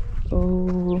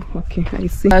 Oh, okay, I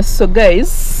see. So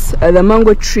guys, the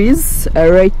mango trees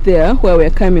are right there where we're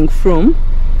coming from.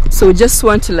 So we just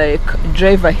want to like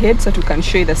drive ahead so that we can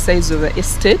show you the size of the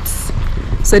estates,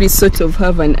 so that you sort of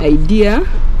have an idea.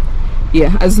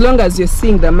 Yeah, as long as you're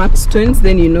seeing the marked stones,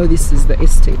 then you know this is the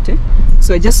estate.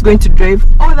 So we're just going to drive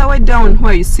all the way down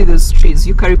where you see those trees,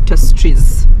 eucalyptus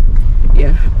trees.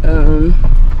 Yeah,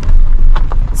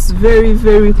 it's very,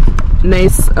 very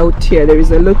nice out here. There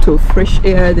is a lot of fresh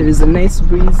air, there is a nice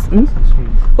breeze.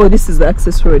 Oh, this is the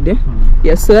access road.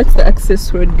 Yeah, so that's the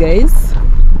access road, guys.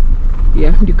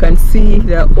 Yeah, you can see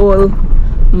they're all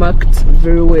marked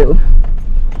very well.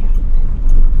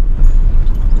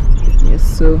 Yes,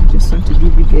 so just want to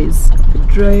give you guys a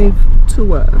drive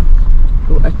tour,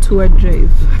 or a tour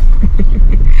drive,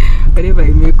 whatever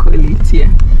you may call it. Yeah,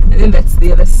 and then that's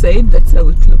the other side. That's how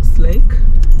it looks like.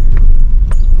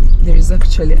 There is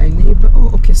actually a neighbor.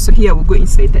 Oh, okay, so here we'll go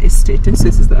inside the estate. So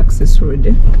this is the access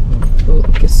road. Oh,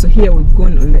 okay, so here we've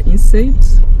gone on the inside.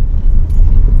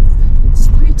 It's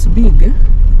quite big.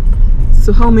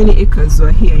 So how many acres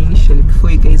were here initially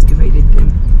before you guys divided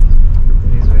them?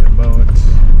 These were about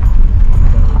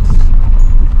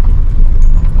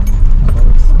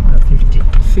 50.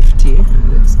 50.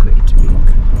 That's quite big.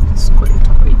 It's quite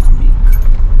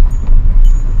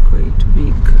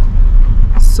big.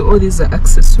 So all these are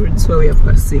access roads where we are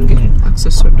passing.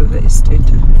 Access road of the estate.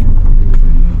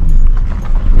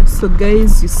 So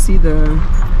guys, you see the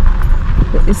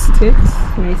estate,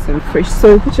 nice and fresh.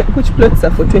 So which plots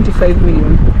are for 25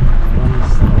 million?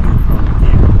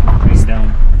 Going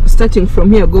down. Starting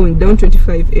from here, going down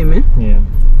 25 m. Yeah.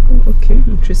 Oh, okay,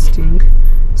 interesting.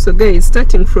 So guys,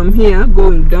 starting from here,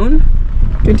 going down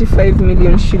 25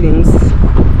 million shillings,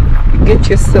 you get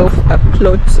yourself a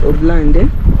plot of land.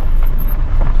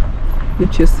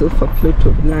 Get yourself a plot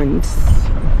of land.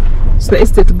 So the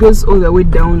estate goes all the way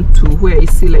down to where you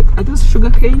see, like, are those sugar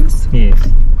canes? Yes.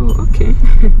 Oh, okay.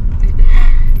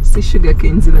 See sugar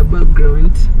canes in the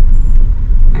background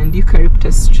and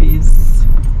eucalyptus trees.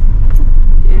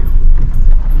 Yeah.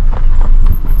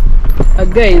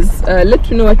 Guys, let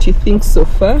me know what you think so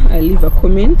far. I'll leave a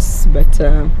comment. But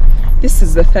this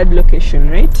is the 3rd location,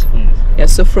 right? Yes. Yeah.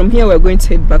 So from here we're going to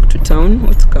head back to town,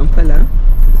 or to Kampala.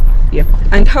 Yeah.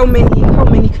 And how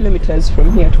many kilometers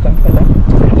from here to Kampala?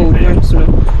 Oh, want to know.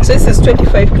 So this is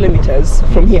 25 kilometers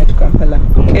from here to Kampala,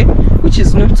 okay? Which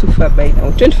is not too far by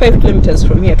now. 25 kilometers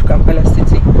from here to Kampala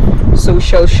city. So we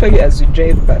shall show you as we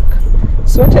drive back.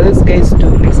 So what are those guys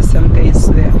doing? I see some guys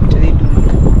there. What are they doing?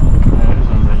 These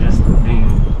ones are just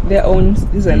doing their own.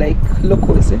 These are like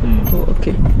locals. Oh,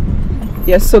 okay.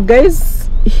 Yeah. So guys,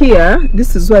 here,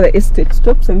 this is where the estate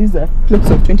stops, and these are plots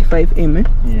of 25 m.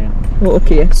 Yeah. Oh,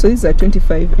 okay. So these are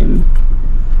 25 m.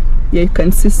 Yeah, you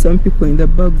can see some people in the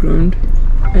background.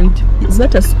 And is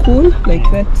that a school, like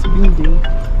that building?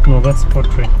 No, that's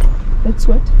poultry. That's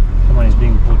what? Someone is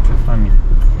doing poultry farming.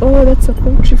 Oh, that's a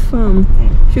poultry farm.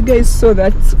 If you guys saw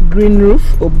that green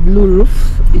roof or blue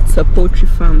roof, it's a poultry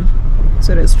farm.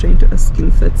 So I was trying to ask him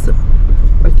if that's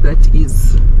what that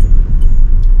is.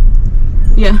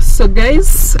 Yeah, so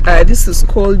guys, this is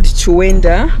called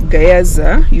Kiwenda,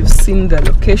 Gayaza. You've seen the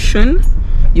location,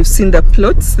 you've seen the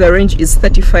plots. The range is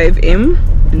 35 m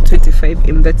and 25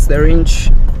 m. That's the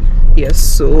range. Yes,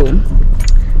 so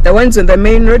the ones on the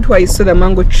main road where you saw the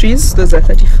mango trees, those are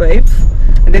 35,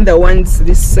 and then the ones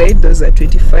this side, those are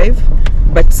 25.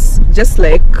 But just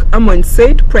like Amon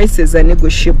said, prices are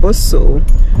negotiable, so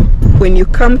when you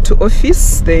come to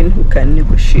office, then we can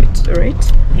negotiate. All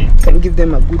right? Yeah. Can give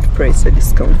them a good price, a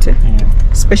discount.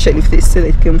 Especially if they say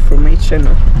they came from my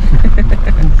channel.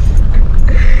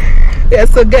 Yeah,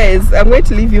 so guys, I'm going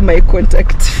to leave you my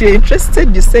contact. If you're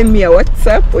interested, you send me a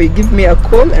WhatsApp or you give me a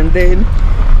call, and then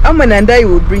Aman and I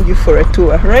will bring you for a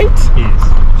tour, right? Yes,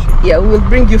 sure. Yeah, we will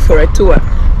bring you for a tour.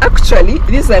 Actually,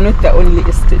 these are not the only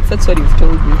estates. That's what you've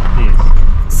told me.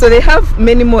 Yes. So they have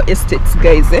many more estates,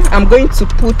 guys. I'm going to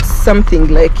put something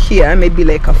like here, maybe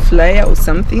like a flyer or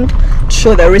something, to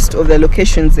show the rest of the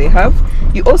locations they have.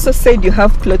 You also said you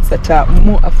have plots that are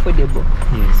more affordable.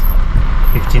 Yes.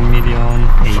 15 million,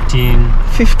 18.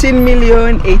 15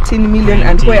 million, 18 million, 20.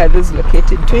 and where are those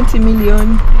located? 20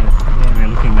 million. Yeah, we're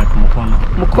looking at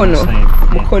Mukono.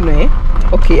 Mukono, eh?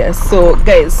 Okay, yeah. So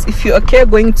guys, if you're okay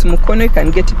going to Mukono, you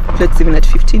can get plots even at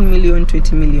 15 million,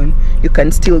 20 million. You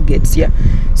can still get, yeah.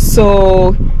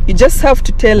 So you just have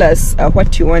to tell us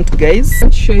what you want, guys.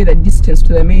 I'll show you the distance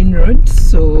to the main road.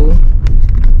 So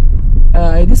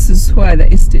this is where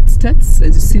the estate starts.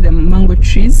 As you see, the mango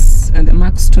trees and the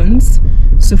mark stones.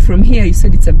 So from here, you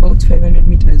said it's about 500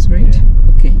 meters, right? Yeah.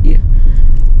 Okay, yeah.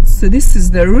 So this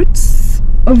is the route.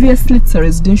 Obviously, it's a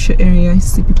residential area. You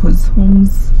see people's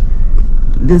homes.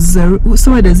 There's a,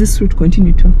 so where does this route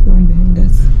continue to? The one behind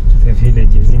us. To the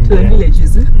villages. To the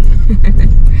villages, eh?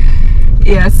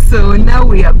 Yeah, so now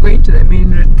we are going to the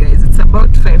main road, guys. It's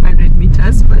about 500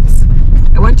 meters, but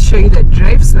I want to show you the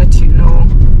drive so that you know.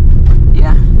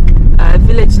 Yeah,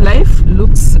 village life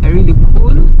looks really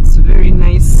cool. It's very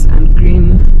nice and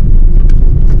green.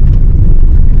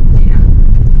 Yeah,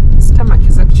 stomach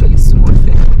is actually smooth.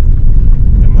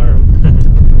 The marrow.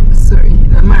 Sorry,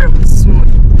 the marrow is smooth.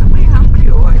 Am I hungry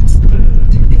or what?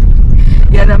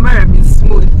 Yeah, the marrow is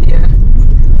smooth. Yeah.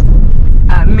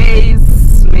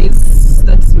 Maize,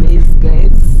 that's maize,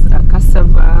 guys.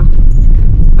 Cassava,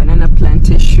 banana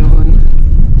plantation,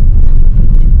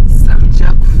 some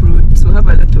jackfruit. So we have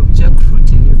a lot of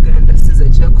jackfruit in Uganda. This is a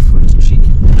jackfruit tree.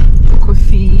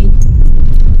 Coffee,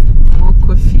 more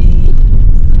coffee,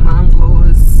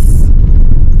 mangoes.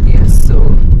 Yeah,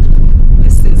 so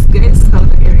this is, guys, how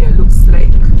the area looks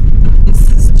like.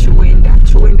 This is Kiwenda,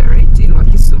 right? In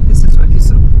Wakiso. This is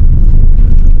Wakiso.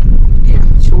 Yeah,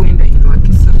 Kiwenda in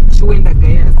Wakiso. Kiwenda,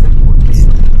 Gayaza,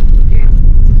 Wakiso. Yeah.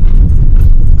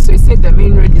 So you said the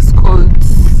main road is called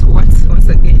what once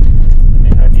again? The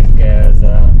main road is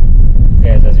Gayaza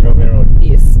Zirobe Road.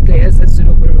 Yes, Gayaza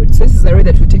Zirobe Road. So this is the road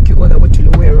that will take you all the way to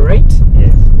Nakwero, right?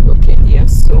 Yes. Okay, yeah,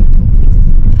 so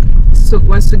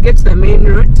once you get to the main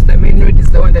road is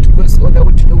the one that goes all the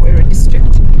way to the Nakwero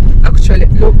district. Actually,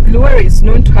 Nakwero is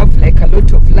known to have like a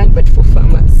lot of land, but for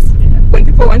farmers. Yeah. When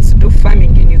people want to do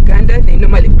farming in Uganda, they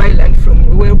normally buy land from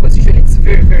Nakwero because usually it's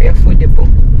very, very affordable.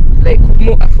 Like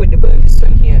more affordable than this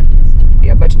one here.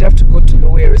 Yeah, but you'd have to go to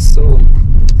Nakwero. So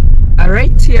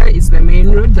right here is the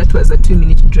main road. That was a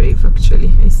 2-minute drive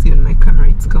actually. I see on my camera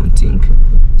it's counting.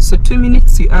 So 2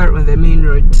 minutes you are on the main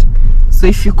road. So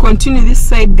if you continue this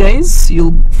side, guys,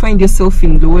 you'll find yourself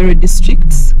in Nakwero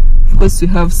district. Of course, we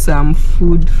have some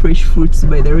food, fresh fruits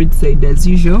by the roadside as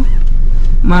usual.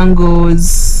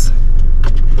 Mangoes,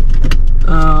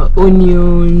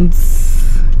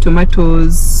 onions,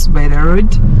 tomatoes by the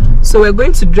road. So we're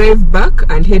going to drive back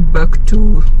and head back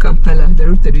to Kampala, the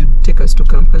route that will take us to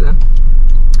Kampala.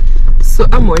 So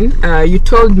Amon, you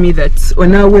told me that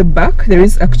on our way back there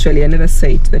is actually another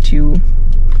site that you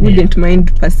wouldn't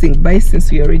mind passing by, since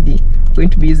we are already going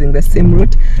to be using the same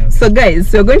route. Okay. So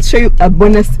guys, we're going to show you a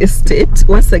bonus estate.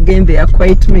 Once again, there are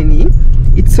quite many.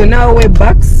 It's on our way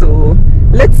back, so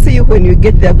let's see you when you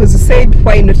get there, because you said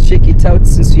why not check it out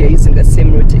since we are using the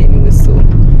same route anyway. So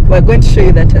we're going to show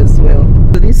you that as well.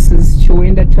 So this is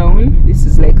Kiwenda town. This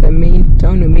is like the main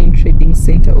town or main trading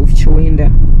center of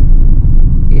Kiwenda.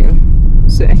 Yeah,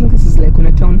 so I think this is like on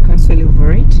a town council level,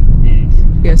 right? Yes.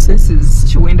 Yeah, so this is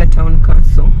Kiwenda town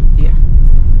council. Yeah,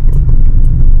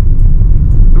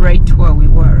 right where we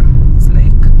were. It's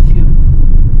like a few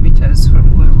meters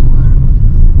from where we were.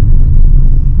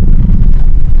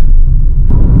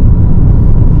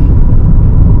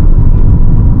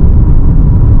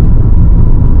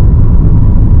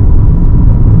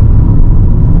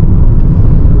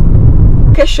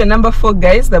 Location number 4,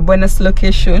 guys, the bonus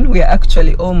location. We are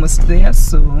actually almost there.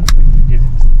 So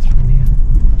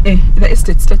the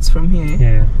estate starts from here.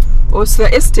 Yeah. Also,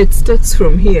 the estate starts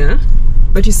from here,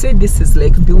 but you said this is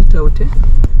like built out, eh?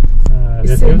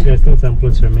 There's still some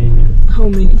plots remaining. How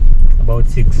many? About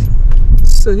 6.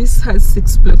 So this has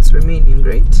 6 plots remaining,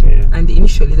 right? Yeah. And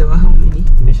initially there were how many?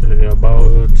 Initially there were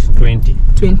about 20.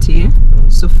 20, eh?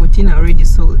 So 14 are already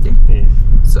sold, eh? Yeah.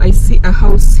 So I see a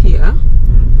house here,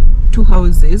 2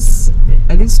 houses. Yeah.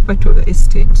 And this is part of the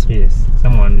estate? Yes.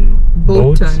 Someone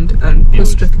bought and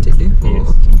constructed, eh? Oh, yes.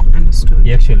 Okay, understood.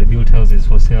 He actually built houses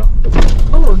for sale.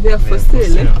 Oh, they are for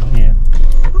sale, eh? Yeah.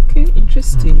 Okay,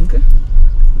 interesting.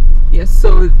 Yes,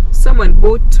 so someone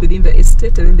bought within the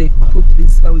estate and then they put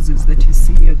these houses that you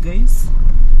see here, guys,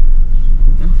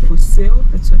 for sale.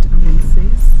 That's what Amen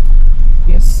says.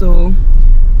 Yes, so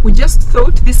We just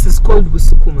thought this is called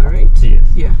Busukuma, right? Yes.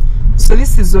 Yeah. So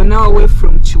this is on our way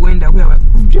from Kiwenda, where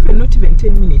we've driven not even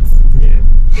 10 minutes. Yeah.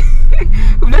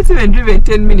 We've not even driven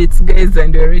 10 minutes, guys,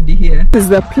 and we're already here. This is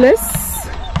the place.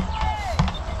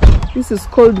 This is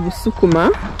called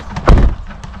Busukuma.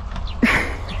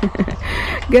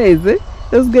 Guys,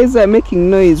 those guys are making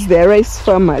noise. They're rice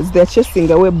farmers. They're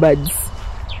chasing away birds.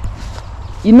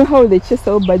 You know how they chase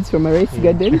away birds from a rice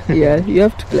garden? Yeah, you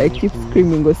have to like keep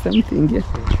screaming or something. Yeah.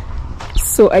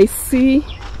 So I see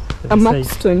a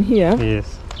markstone here.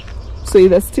 Yes. So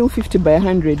that's still 50 by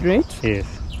 100, right? Yes.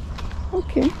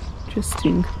 Okay,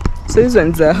 interesting. So these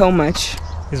ones are how much?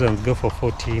 These ones go for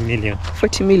 40 million.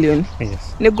 40 million.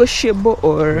 Yes. Negotiable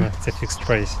or? No, it's a fixed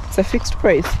price. It's a fixed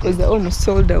price because they're almost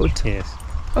sold out. Yes.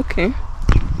 Okay.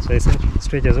 So it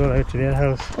stretches all out to their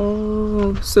house.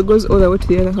 Oh, so it goes all the way to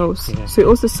the other house. Yeah. So it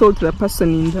also sold to the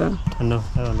person in the... No,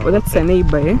 I don't know. Oh, that's a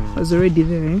neighbor, eh? Was already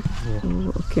there, eh? Yeah.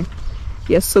 Oh, okay.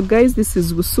 Yeah, so guys, this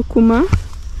is Busukuma.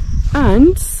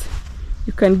 And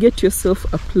you can get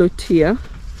yourself a plot here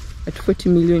at 40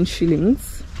 million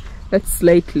shillings. That's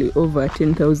slightly over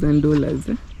 $10,000.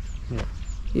 Eh? Yeah.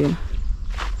 Yeah.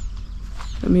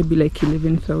 Maybe like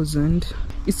 11,000.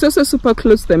 It's also super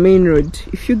close to the main road.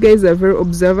 If you guys are very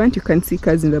observant, you can see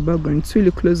cars in the background. It's really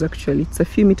close actually. It's a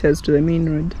few meters to the main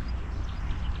road.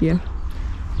 Yeah.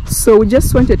 So we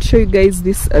just wanted to show you guys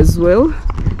this as well.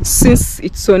 Since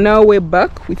it's on our way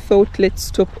back, we thought let's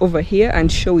stop over here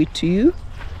and show it to you.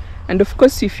 And of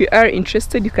course, if you are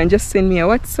interested, you can just send me a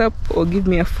WhatsApp or give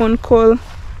me a phone call.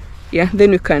 Yeah, then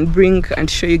we can bring and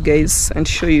show you guys and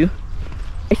show you.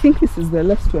 I think this is the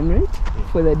last one, right?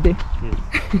 For the day.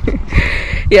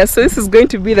 Yeah, so this is going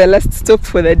to be the last stop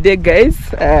for the day, guys.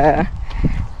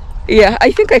 Yeah,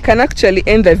 I think I can actually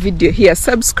end the video here.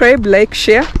 Subscribe, like,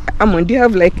 share. Amon, do you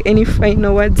have like any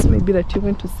final words maybe that you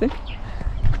want to say?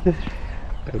 I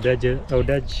would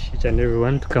urge each and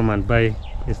everyone to come and buy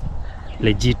this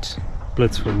legit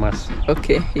plots from us.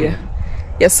 Okay, yeah.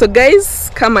 Yeah, so guys,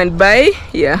 come and buy.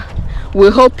 Yeah,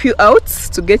 we'll help you out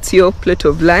to get your plot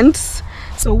of land.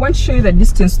 So I want to show you the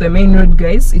distance to the main road,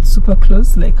 guys. It's super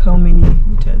close. Like how many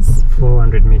meters?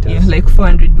 400 meters. Yeah, like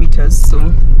 400 meters. So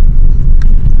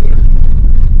yeah,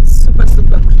 super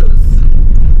close.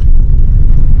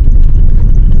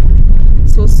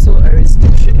 It's also a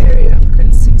residential area. You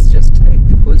can see it's just like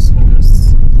people's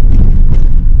homes.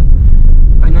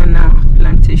 Banana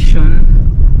plantation.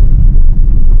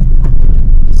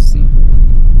 Let's see.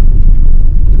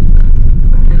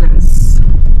 Bananas.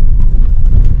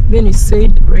 Then you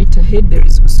said right ahead there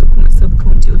is Busukuma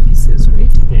sub-county offices,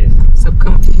 right? Yes.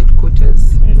 Sub-county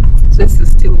headquarters. Yes. So this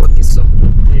is still Wakiso.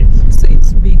 Yes. So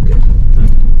it's big.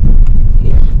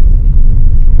 Yeah.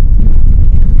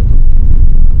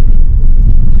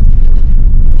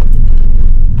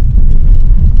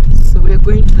 So we're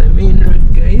going to the main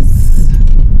road, guys.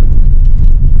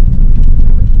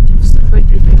 So far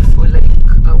driven for like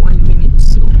 1 minute,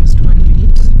 so almost 1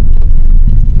 minute.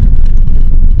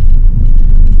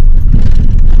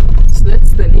 So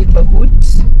that's the neighborhood.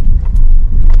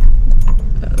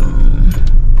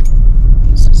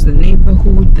 This is the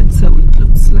neighborhood. That's how it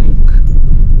looks like.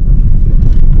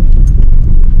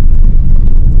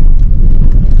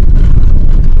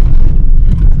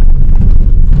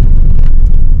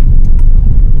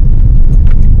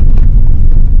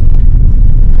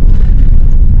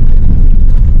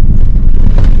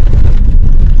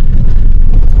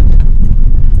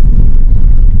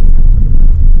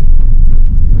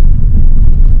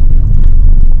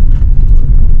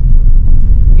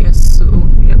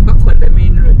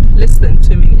 Less than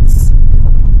 2 minutes.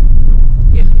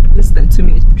 Yeah, less than 2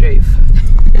 minute drive.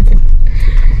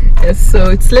 Yeah, so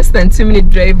it's less than 2 minute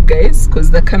drive, guys, because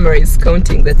the camera is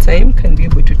counting the time. Can be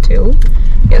able to tell.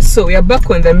 Yeah, so we are back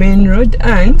on the main road,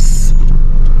 and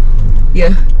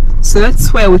yeah, so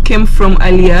that's where we came from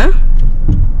earlier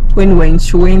when we were in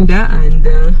Kiwenda, and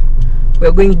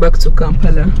we're going back to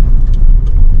Kampala.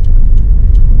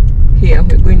 Here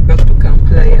we're going back to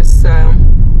Kampala. Yes.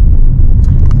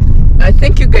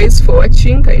 Thank you guys for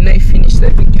watching. I know I finished the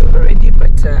video already,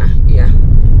 but yeah,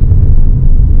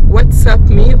 WhatsApp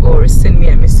me or send me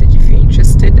a message if you're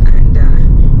interested, and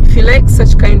if you like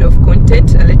such kind of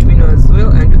content, let me know as well,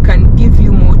 and we can give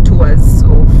you more tours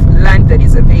of land that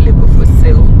is available for